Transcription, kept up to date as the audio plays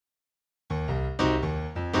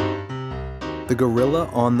The Gorilla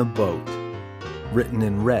on the Boat, written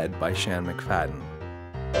in red by Shan McFadden.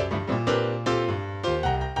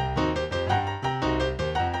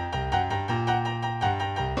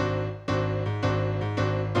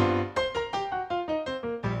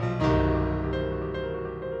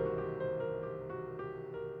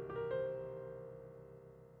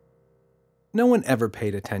 No one ever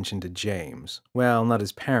paid attention to James. Well, not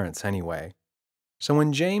his parents anyway. So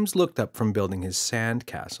when James looked up from building his sand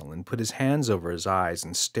castle and put his hands over his eyes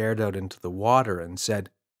and stared out into the water and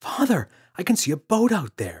said, "Father, I can see a boat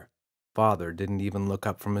out there," Father didn't even look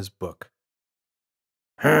up from his book.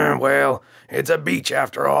 Well, it's a beach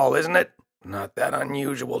after all, isn't it? Not that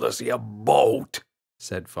unusual to see a boat,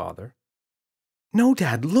 said Father. "No,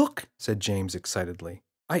 Dad, look," said James excitedly.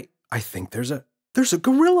 I think there's a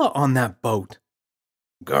gorilla on that boat."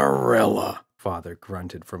 "Gorilla," Father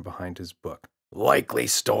grunted from behind his book. "Likely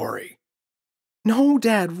story." "No,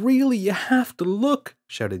 Dad, really, you have to look,"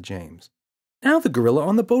 shouted James. "Now the gorilla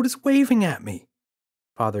on the boat is waving at me."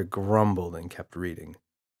 Father grumbled and kept reading.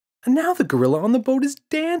 "And now the gorilla on the boat is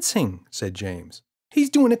dancing," said James. "He's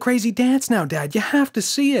doing a crazy dance now, Dad. You have to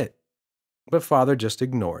see it." But Father just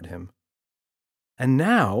ignored him. "And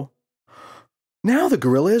now the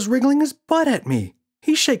gorilla is wriggling his butt at me.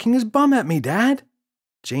 He's shaking his bum at me, Dad."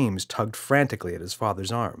 James tugged frantically at his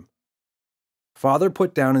father's arm. Father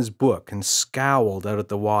put down his book and scowled out at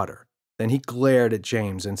the water. Then he glared at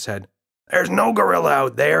James and said, "There's no gorilla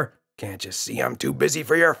out there. Can't you see I'm too busy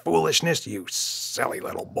for your foolishness, you silly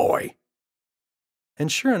little boy?"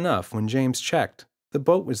 And sure enough, when James checked, the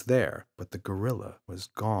boat was there, but the gorilla was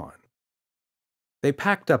gone. They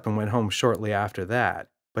packed up and went home shortly after that,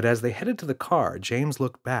 but as they headed to the car, James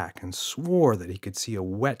looked back and swore that he could see a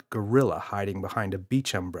wet gorilla hiding behind a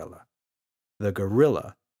beach umbrella. The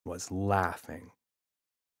gorilla was laughing.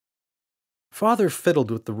 Father fiddled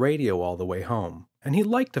with the radio all the way home, and he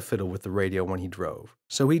liked to fiddle with the radio when he drove,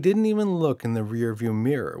 so he didn't even look in the rearview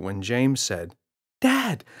mirror when James said,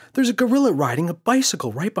 "Dad, there's a gorilla riding a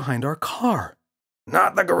bicycle right behind our car."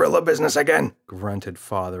 "Not the gorilla business again," grunted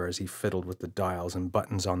Father as he fiddled with the dials and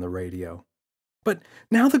buttons on the radio. "But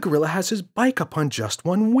now the gorilla has his bike up on just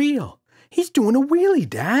one wheel. He's doing a wheelie,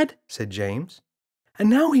 Dad," said James. "And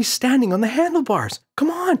now he's standing on the handlebars. Come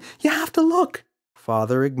on, you have to look."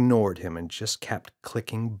 Father ignored him and just kept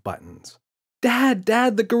clicking buttons. Dad,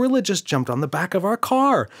 the gorilla just jumped on the back of our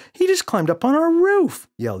car. He just climbed up on our roof,"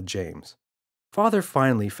 yelled James. Father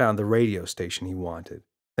finally found the radio station he wanted.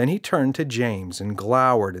 Then he turned to James and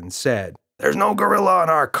glowered and said, "There's no gorilla in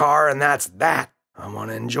our car, and that's that. I want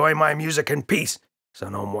to enjoy my music in peace, so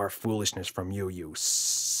no more foolishness from you, you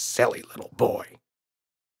silly little boy."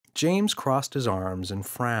 James crossed his arms and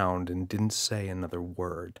frowned and didn't say another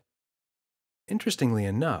word. Interestingly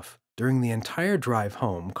enough, during the entire drive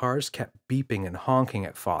home, cars kept beeping and honking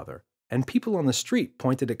at Father, and people on the street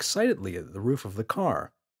pointed excitedly at the roof of the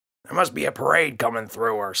car. "There must be a parade coming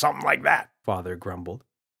through or something like that," Father grumbled.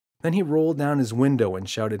 Then he rolled down his window and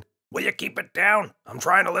shouted, "Will you keep it down? I'm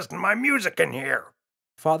trying to listen to my music in here."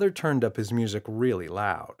 Father turned up his music really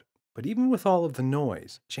loud, but even with all of the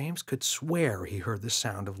noise, James could swear he heard the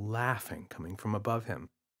sound of laughing coming from above him.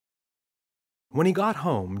 When he got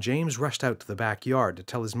home, James rushed out to the backyard to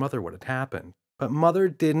tell his mother what had happened, but Mother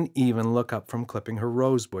didn't even look up from clipping her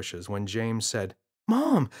rose bushes when James said,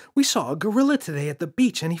 "Mom, we saw a gorilla today at the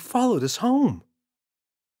beach and he followed us home."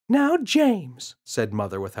 "Now, James," said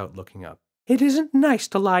Mother without looking up, "it isn't nice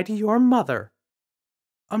to lie to your mother."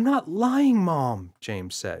 "I'm not lying, Mom,"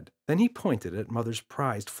 James said. Then he pointed at Mother's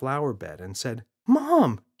prized flower bed and said,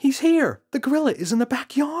 "Mom, he's here. The gorilla is in the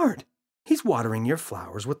backyard. He's watering your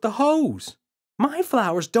flowers with the hose." "My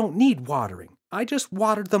flowers don't need watering. I just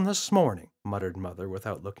watered them this morning," muttered Mother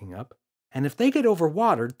without looking up. "And if they get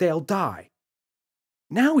overwatered, they'll die."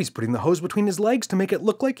 "Now he's putting the hose between his legs to make it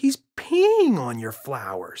look like he's peeing on your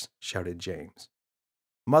flowers," shouted James.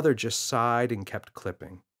 Mother just sighed and kept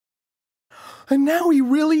clipping. "And now he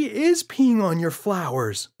really is peeing on your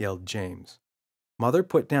flowers," yelled James. Mother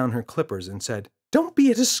put down her clippers and said, "Don't be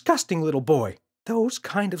a disgusting little boy. Those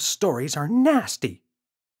kind of stories are nasty."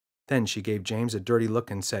 Then she gave James a dirty look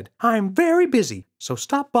and said, "I'm very busy, so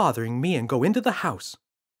stop bothering me and go into the house."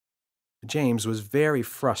 James was very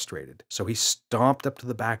frustrated, so he stomped up to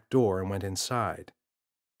the back door and went inside.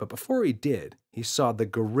 But before he did, he saw the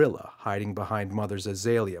gorilla hiding behind Mother's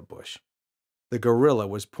azalea bush. The gorilla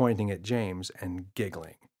was pointing at James and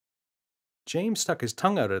giggling. James stuck his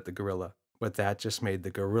tongue out at the gorilla, but that just made the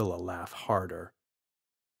gorilla laugh harder.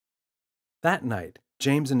 That night,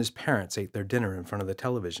 James and his parents ate their dinner in front of the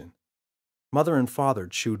television. Mother and Father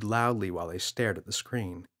chewed loudly while they stared at the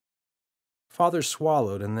screen. Father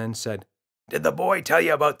swallowed and then said, Did the boy tell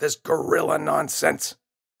you about this gorilla nonsense?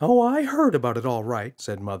 Oh, I heard about it all right,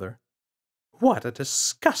 said Mother. What a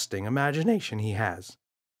disgusting imagination he has.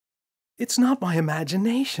 It's not my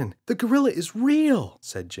imagination. The gorilla is real,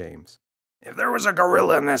 said James. If there was a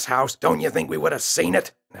gorilla in this house, don't you think we would have seen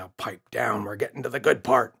it? Now pipe down, we're getting to the good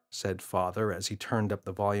part, said Father as he turned up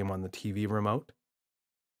the volume on the TV remote.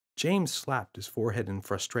 James slapped his forehead in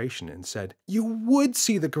frustration and said, You would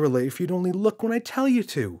see the gorilla if you'd only look when I tell you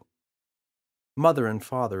to. Mother and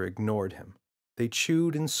Father ignored him. They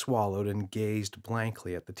chewed and swallowed and gazed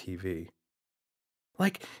blankly at the TV.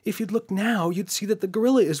 Like, if you'd look now, you'd see that the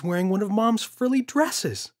gorilla is wearing one of Mom's frilly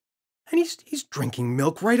dresses. And he's drinking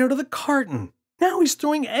milk right out of the carton. Now he's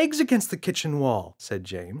throwing eggs against the kitchen wall, said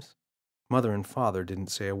James. Mother and Father didn't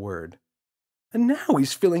say a word. And now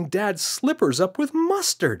he's filling Dad's slippers up with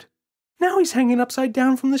mustard. Now he's hanging upside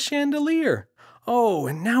down from the chandelier. Oh,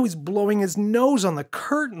 and now he's blowing his nose on the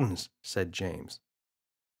curtains, said James.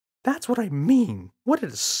 That's what I mean. What a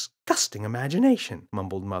disgusting imagination,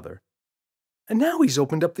 mumbled Mother. And now he's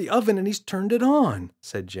opened up the oven and he's turned it on,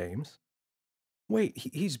 said James. Wait,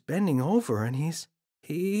 he's bending over and he's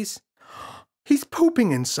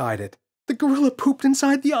pooping inside it. The gorilla pooped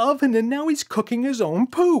inside the oven and now he's cooking his own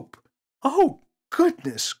poop. Oh,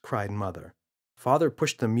 goodness, cried Mother. Father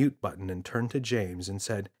pushed the mute button and turned to James and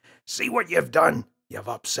said, See what you've done? You've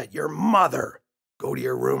upset your mother. Go to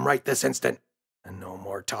your room right this instant. And no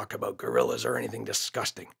more talk about gorillas or anything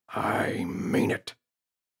disgusting. I mean it.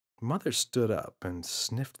 Mother stood up and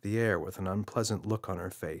sniffed the air with an unpleasant look on her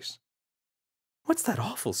face. What's that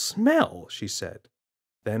awful smell? She said.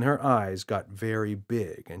 Then her eyes got very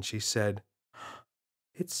big and she said,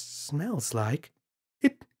 It smells like...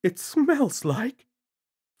 It smells like...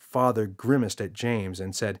 Father grimaced at James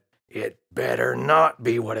and said, It better not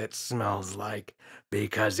be what it smells like,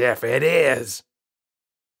 because if it is...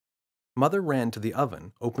 Mother ran to the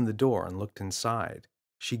oven, opened the door, and looked inside.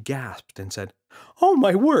 She gasped and said, Oh,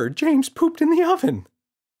 my word, James pooped in the oven.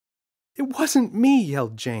 It wasn't me,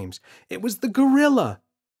 yelled James. It was the gorilla.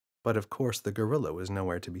 But of course the gorilla was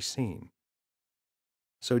nowhere to be seen.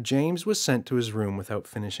 So James was sent to his room without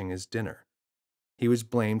finishing his dinner. He was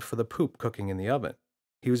blamed for the poop cooking in the oven.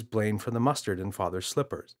 He was blamed for the mustard in Father's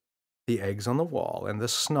slippers, the eggs on the wall, and the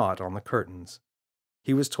snot on the curtains.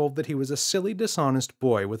 He was told that he was a silly, dishonest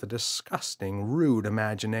boy with a disgusting, rude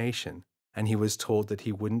imagination, and he was told that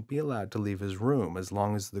he wouldn't be allowed to leave his room as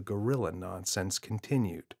long as the gorilla nonsense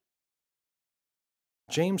continued.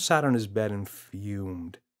 James sat on his bed and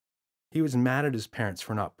fumed. He was mad at his parents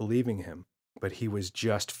for not believing him, but he was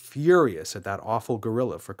just furious at that awful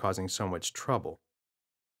gorilla for causing so much trouble.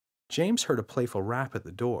 James heard a playful rap at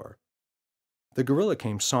the door. The gorilla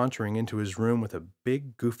came sauntering into his room with a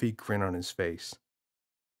big, goofy grin on his face.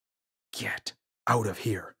 Get out of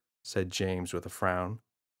here, said James with a frown.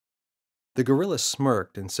 The gorilla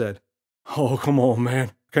smirked and said, Oh, come on,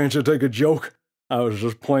 man. Can't you take a joke? I was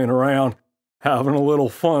just playing around, having a little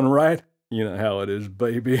fun, right? You know how it is,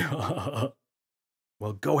 baby.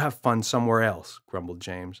 Well, go have fun somewhere else, grumbled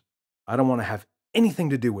James. I don't want to have anything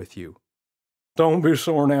to do with you. Don't be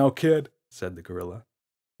sore now, kid, said the gorilla.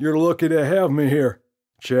 You're lucky to have me here.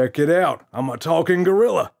 Check it out. I'm a talking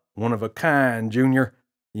gorilla. One of a kind, Junior.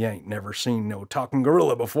 You ain't never seen no talking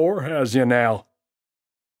gorilla before, has you now?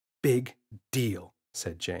 Big deal,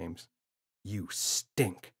 said James. You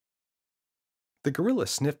stink. The gorilla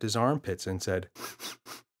sniffed his armpits and said,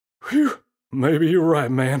 Phew, maybe you're right,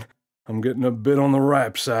 man. I'm getting a bit on the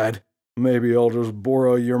ripe side. Maybe I'll just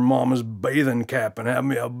borrow your mama's bathing cap and have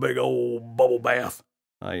me a big old bubble bath.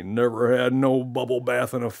 I ain't never had no bubble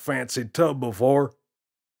bath in a fancy tub before.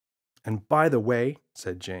 And by the way,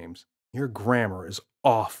 said James, your grammar is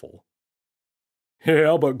awful.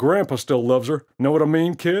 Yeah, but Grandpa still loves her. Know what I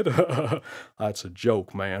mean, kid? That's a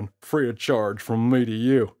joke, man. Free of charge from me to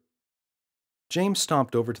you. James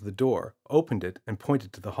stomped over to the door, opened it, and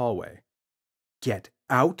pointed to the hallway. Get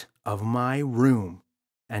out of my room,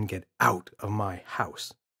 and get out of my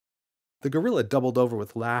house. The gorilla doubled over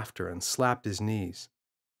with laughter and slapped his knees.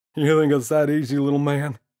 You think it's that easy, little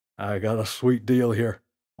man? I got a sweet deal here.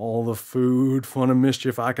 All the food, fun, and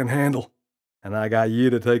mischief I can handle. And I got you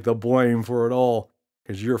to take the blame for it all,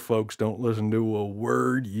 'cause your folks don't listen to a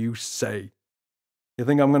word you say. You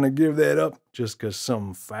think I'm gonna give that up just 'cause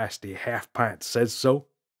some fasty half-pint says so?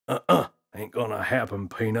 Ain't gonna happen,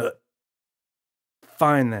 Peanut.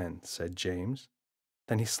 Fine then, said James.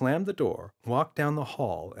 Then he slammed the door, walked down the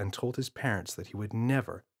hall, and told his parents that he would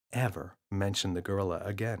never, ever mention the gorilla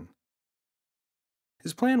again.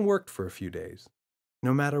 His plan worked for a few days.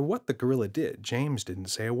 No matter what the gorilla did, James didn't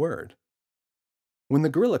say a word. When the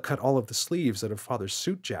gorilla cut all of the sleeves out of Father's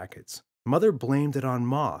suit jackets, Mother blamed it on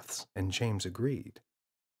moths, and James agreed.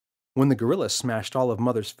 When the gorilla smashed all of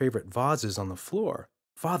Mother's favorite vases on the floor,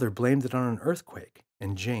 Father blamed it on an earthquake,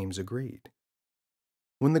 and James agreed.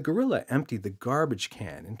 When the gorilla emptied the garbage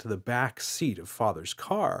can into the back seat of Father's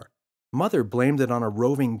car, Mother blamed it on a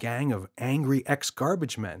roving gang of angry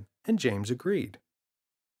ex-garbage men, and James agreed.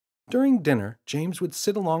 During dinner, James would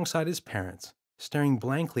sit alongside his parents, staring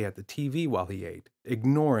blankly at the TV while he ate,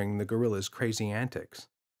 ignoring the gorilla's crazy antics.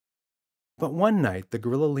 But one night, the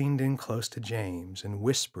gorilla leaned in close to James and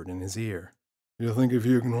whispered in his ear, "You think if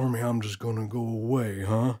you ignore me, I'm just gonna go away,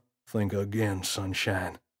 huh? Think again,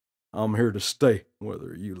 sunshine. I'm here to stay,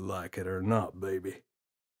 whether you like it or not, baby."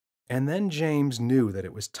 And then James knew that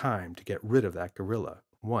it was time to get rid of that gorilla,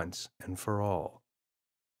 once and for all.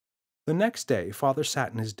 The next day, Father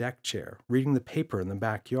sat in his deck chair, reading the paper in the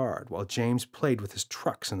backyard, while James played with his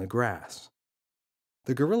trucks in the grass.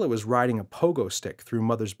 The gorilla was riding a pogo stick through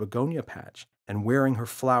Mother's begonia patch and wearing her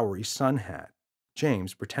flowery sun hat.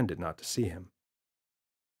 James pretended not to see him.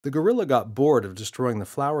 The gorilla got bored of destroying the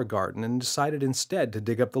flower garden and decided instead to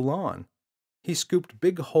dig up the lawn. He scooped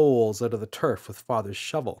big holes out of the turf with Father's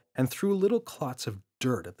shovel and threw little clots of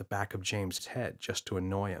dirt at the back of James's head just to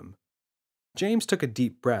annoy him. James took a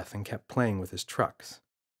deep breath and kept playing with his trucks.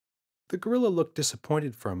 The gorilla looked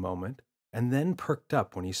disappointed for a moment, and then perked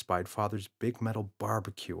up when he spied Father's big metal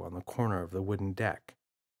barbecue on the corner of the wooden deck.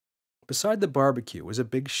 Beside the barbecue was a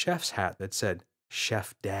big chef's hat that said,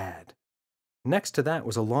 "Chef Dad." Next to that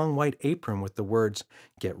was a long white apron with the words,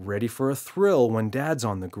 "Get ready for a thrill when Dad's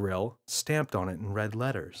on the grill," stamped on it in red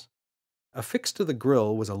letters. Affixed to the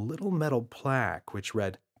grill was a little metal plaque which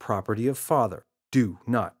read, "Property of Father, do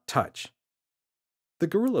not touch." The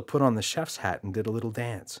gorilla put on the chef's hat and did a little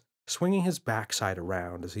dance, swinging his backside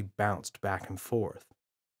around as he bounced back and forth.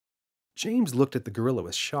 James looked at the gorilla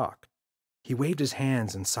with shock. He waved his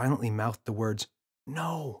hands and silently mouthed the words,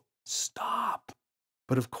 "No, stop."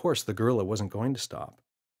 But of course the gorilla wasn't going to stop.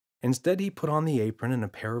 Instead, he put on the apron and a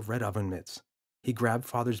pair of red oven mitts. He grabbed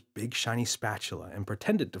Father's big shiny spatula and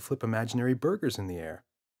pretended to flip imaginary burgers in the air.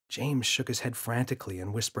 James shook his head frantically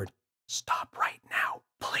and whispered, "Stop right now,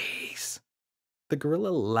 please." The gorilla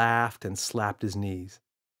laughed and slapped his knees.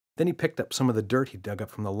 Then he picked up some of the dirt he dug up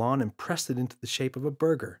from the lawn and pressed it into the shape of a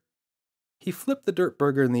burger. He flipped the dirt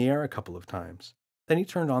burger in the air a couple of times. Then he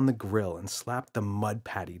turned on the grill and slapped the mud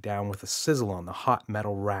patty down with a sizzle on the hot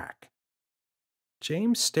metal rack.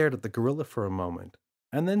 James stared at the gorilla for a moment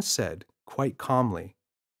and then said, quite calmly,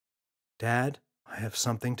 "Dad, I have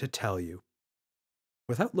something to tell you."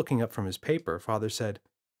 Without looking up from his paper, Father said,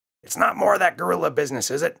 "It's not more of that gorilla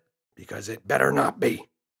business, is it? Because it better not be."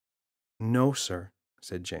 "No, sir,"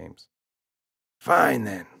 said James. "Fine,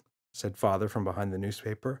 then," said Father from behind the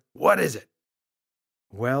newspaper. "What is it?"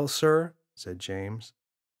 "Well, sir," said James,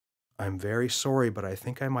 "I'm very sorry, but I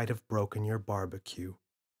think I might have broken your barbecue."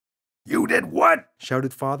 "You did what?"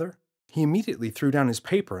 shouted Father. He immediately threw down his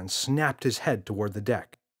paper and snapped his head toward the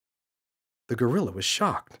deck. The gorilla was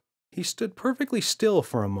shocked. He stood perfectly still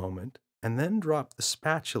for a moment and then dropped the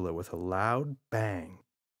spatula with a loud bang.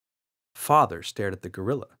 Father stared at the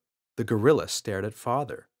gorilla. The gorilla stared at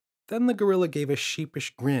Father. Then the gorilla gave a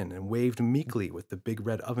sheepish grin and waved meekly with the big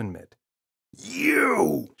red oven mitt.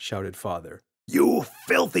 "You!" shouted Father. "You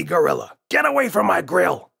filthy gorilla! Get away from my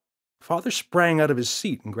grill!" Father sprang out of his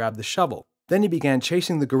seat and grabbed the shovel. Then he began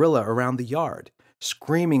chasing the gorilla around the yard,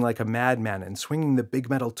 screaming like a madman and swinging the big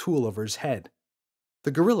metal tool over his head.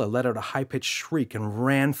 The gorilla let out a high-pitched shriek and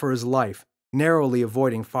ran for his life, narrowly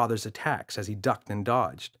avoiding Father's attacks as he ducked and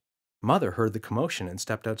dodged. Mother heard the commotion and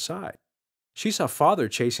stepped outside. She saw Father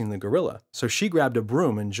chasing the gorilla, so she grabbed a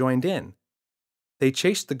broom and joined in. They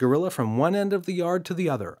chased the gorilla from one end of the yard to the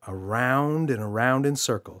other, around and around in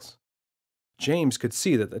circles. James could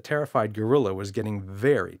see that the terrified gorilla was getting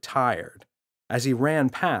very tired. As he ran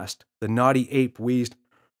past, the naughty ape wheezed,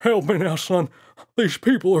 "Help me now, son. These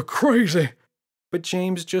people are crazy." But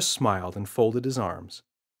James just smiled and folded his arms.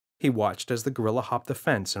 He watched as the gorilla hopped the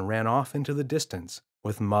fence and ran off into the distance,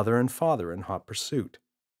 with Mother and Father in hot pursuit.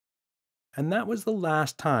 And that was the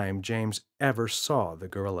last time James ever saw the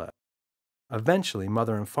gorilla. Eventually,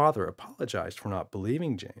 Mother and Father apologized for not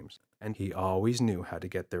believing James, and he always knew how to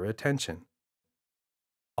get their attention.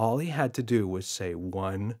 All he had to do was say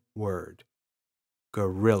one word: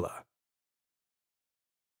 gorilla.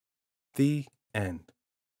 The end.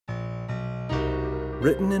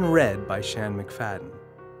 Written and read by Shan McFadden.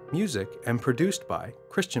 Music and produced by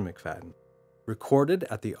Christian McFadden. Recorded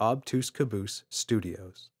at the Obtuse Caboose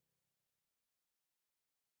Studios.